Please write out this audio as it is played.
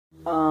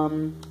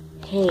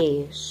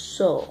Hey,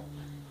 so,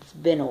 it's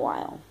been a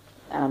while.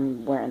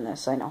 I'm wearing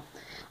this, I know.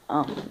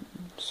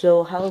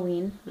 So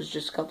Halloween was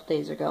just a couple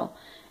days ago,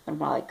 and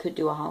while I could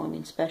do a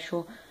Halloween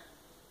special,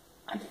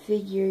 I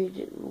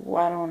figured,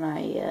 why don't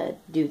I,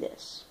 do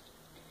this?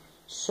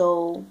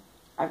 So,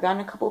 I've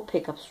gotten a couple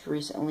pickups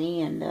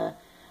recently, and, I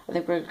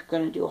think we're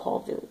gonna do a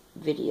haul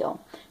video.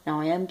 Now,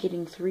 I am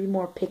getting 3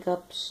 more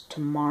pickups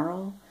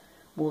tomorrow.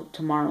 Well,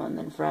 tomorrow and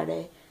then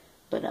Friday.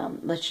 But,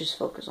 let's just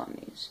focus on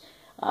these.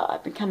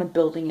 I've been kind of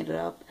building it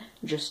up,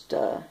 just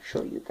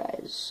show you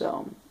guys.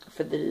 So,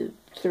 for the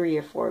 3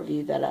 or 4 of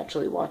you that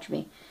actually watch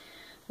me,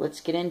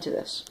 let's get into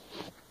this.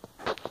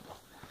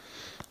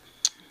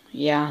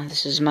 Yeah,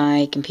 this is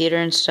my computer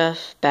and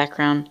stuff,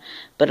 background,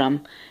 but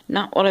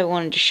not what I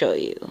wanted to show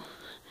you.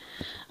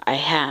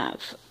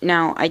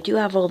 Now, I do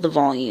have all the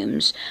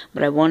volumes,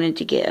 but I wanted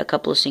to get a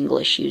couple of single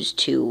issues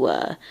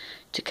to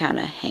kind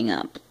of hang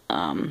up.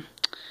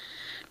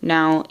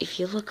 Now, if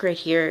you look right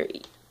here,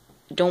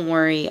 don't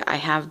worry, I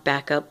have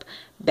backup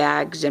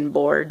bags and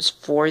boards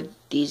for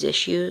these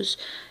issues,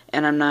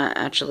 and I'm not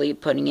actually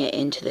putting it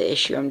into the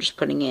issue, I'm just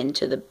putting it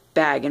into the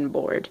bag and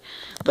board.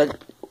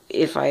 But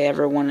if I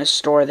ever want to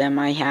store them,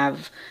 I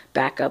have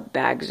backup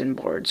bags and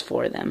boards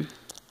for them.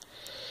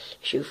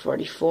 Issue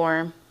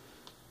 44,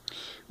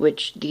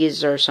 which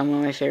these are some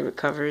of my favorite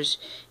covers.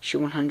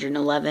 Issue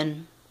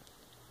 111,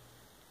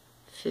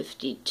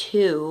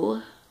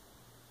 52,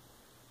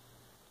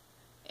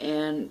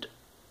 and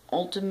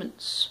Ultimate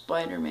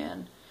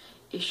Spider-Man,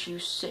 issue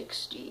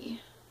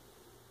 60.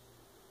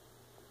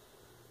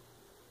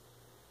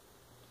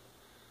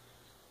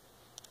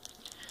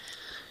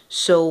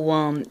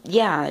 So,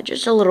 yeah,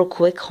 just a little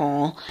quick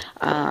haul.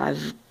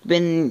 I've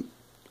been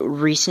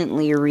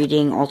recently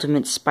reading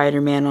Ultimate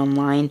Spider-Man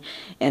online,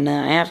 and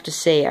I have to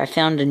say, I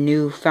found a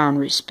newfound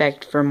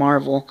respect for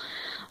Marvel.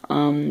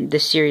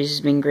 This series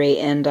has been great,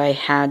 and I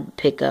had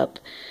pick up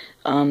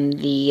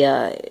the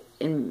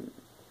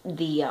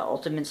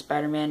Ultimate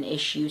Spider-Man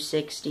issue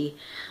 60.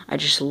 I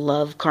just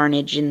love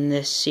Carnage in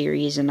this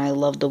series, and I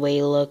love the way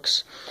he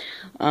looks.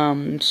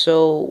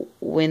 So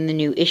when the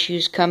new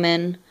issues come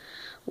in,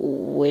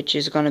 which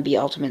is going to be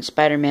Ultimate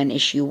Spider-Man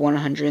issue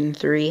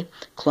 103,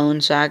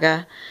 Clone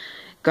Saga,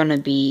 gonna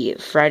be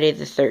Friday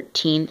the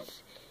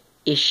 13th,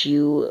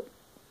 issue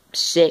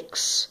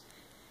 6,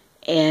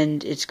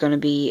 and it's gonna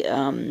be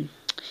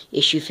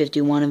issue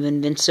 51 of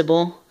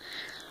Invincible.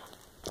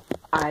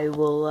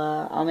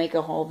 I'll make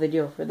a haul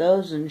video for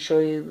those and show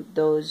you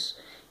those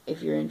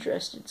if you're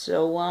interested.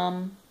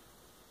 So,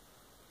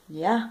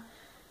 yeah.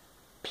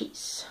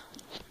 Peace.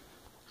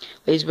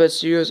 LazyBud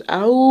Studios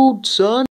out, son.